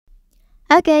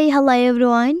Okay, hello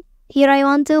everyone. Here I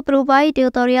want to provide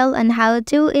tutorial on how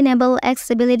to enable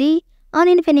accessibility on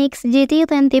Infinix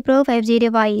GT20 Pro 5G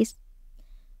device.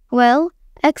 Well,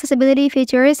 accessibility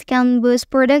features can boost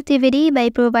productivity by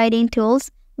providing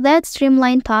tools that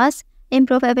streamline tasks,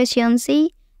 improve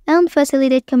efficiency, and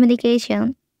facilitate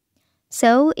communication.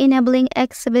 So, enabling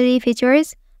accessibility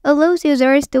features allows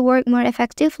users to work more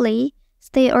effectively,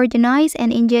 stay organized,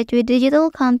 and engage with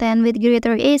digital content with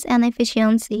greater ease and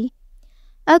efficiency.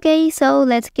 Okay, so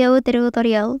let's go to the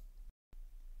tutorial.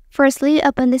 Firstly,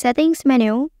 open the settings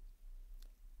menu.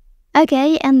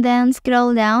 Okay, and then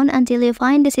scroll down until you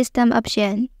find the system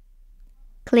option.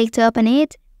 Click to open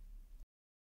it.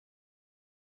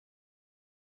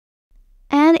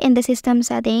 And in the system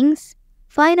settings,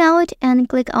 find out and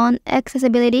click on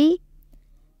accessibility.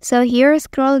 So here,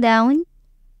 scroll down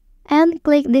and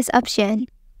click this option.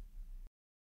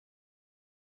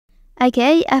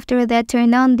 Okay, after that,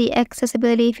 turn on the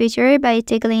accessibility feature by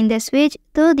toggling the switch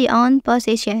to the on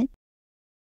position.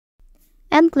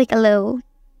 And click allow.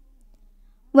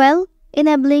 Well,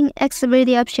 enabling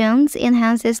accessibility options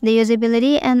enhances the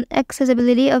usability and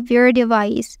accessibility of your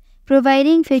device,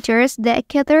 providing features that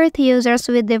cater to users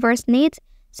with diverse needs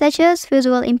such as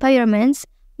visual impairments,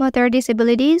 motor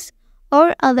disabilities,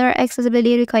 or other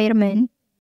accessibility requirements.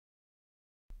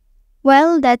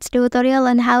 Well, that's the tutorial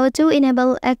on how to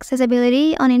enable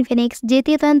accessibility on Infinix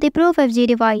GT20 Pro 5G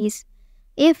device.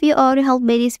 If you are helped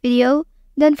by this video,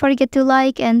 don't forget to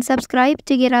like and subscribe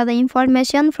to get other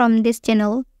information from this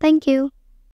channel. Thank you.